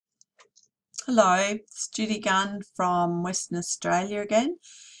Hello, it's Judy Gunn from Western Australia again,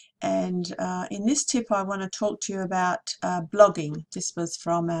 and in this tip I want to talk to you about blogging. This was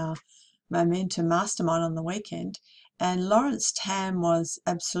from our Momentum Mastermind on the weekend, and Lawrence Tam was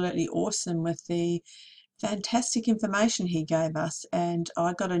absolutely awesome with the fantastic information he gave us, and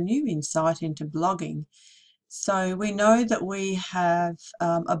I got a new insight into blogging. So we know that we have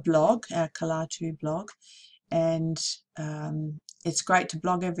a blog, our Kalatu blog, and it's great to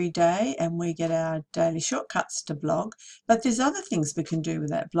blog every day, and we get our daily shortcuts to blog, but there's other things we can do with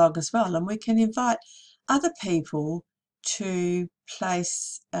that blog as well, and we can invite other people to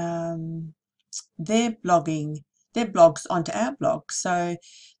place their blogs onto our blog. So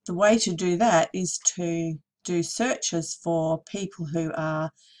the way to do that is to do searches for people who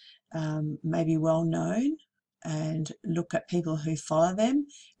are maybe well known, and look at people who follow them,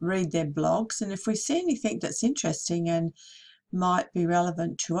 read their blogs, and if we see anything that's interesting and might be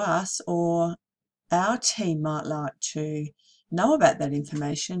relevant to us, or our team might like to know about that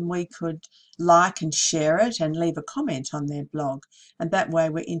information, we could like and share it and leave a comment on their blog, and that way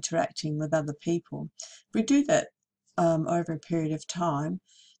we're interacting with other people. If we do that over a period of time,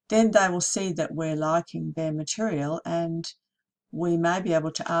 then they will see that we're liking their material, and we may be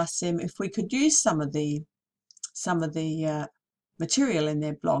able to ask them if we could use some of the material in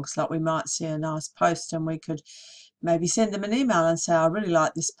their blogs. Like we might see a nice post and we could maybe send them an email and say, I really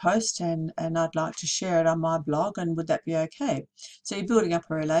like this post and I'd like to share it on my blog, and would that be okay? So you're building up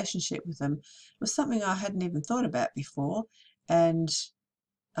a relationship with them. It was something I hadn't even thought about before, and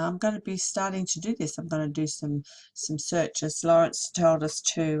I'm going to be starting to do this. I'm going to do some searches. Lawrence told us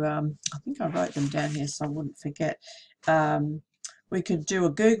to, I think I wrote them down here so I wouldn't forget. We could do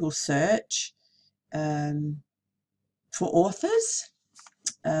a Google search for authors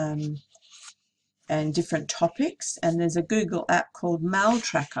and different topics, and there's a Google app called Mail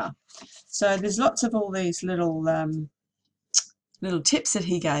Tracker. So there's lots of all these little tips that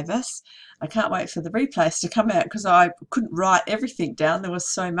he gave us. I can't wait for the replays to come out because I couldn't write everything down. There was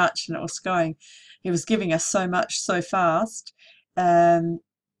so much, and he was giving us so much so fast. So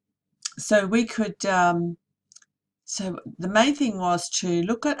we could so the main thing was to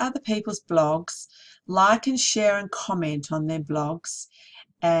look at other people's blogs, like and share and comment on their blogs,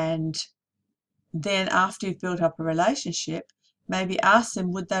 and then after you've built up a relationship, maybe ask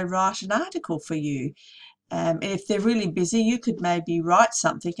them, would they write an article for you? And if they're really busy, you could maybe write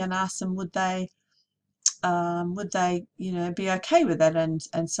something and ask them, would they be okay with that,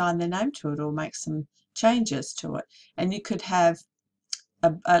 and sign their name to it or make some changes to it. And you could have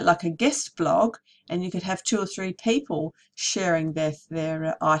like a guest blog, and you could have 2 or 3 people sharing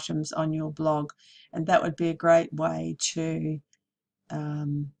their items on your blog, and that would be a great way to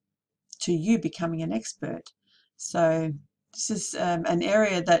you becoming an expert. So this is an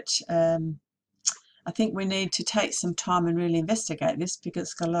area that I think we need to take some time and really investigate this, because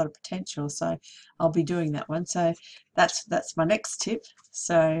it's got a lot of potential. So I'll be doing that one. So that's my next tip.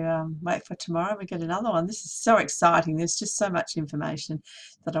 So wait for tomorrow, we get another one. This is so exciting. There's just so much information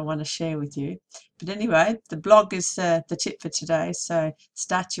that I want to share with you. But anyway, the blog is the tip for today. So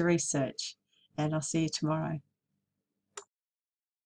start your research, and I'll see you tomorrow.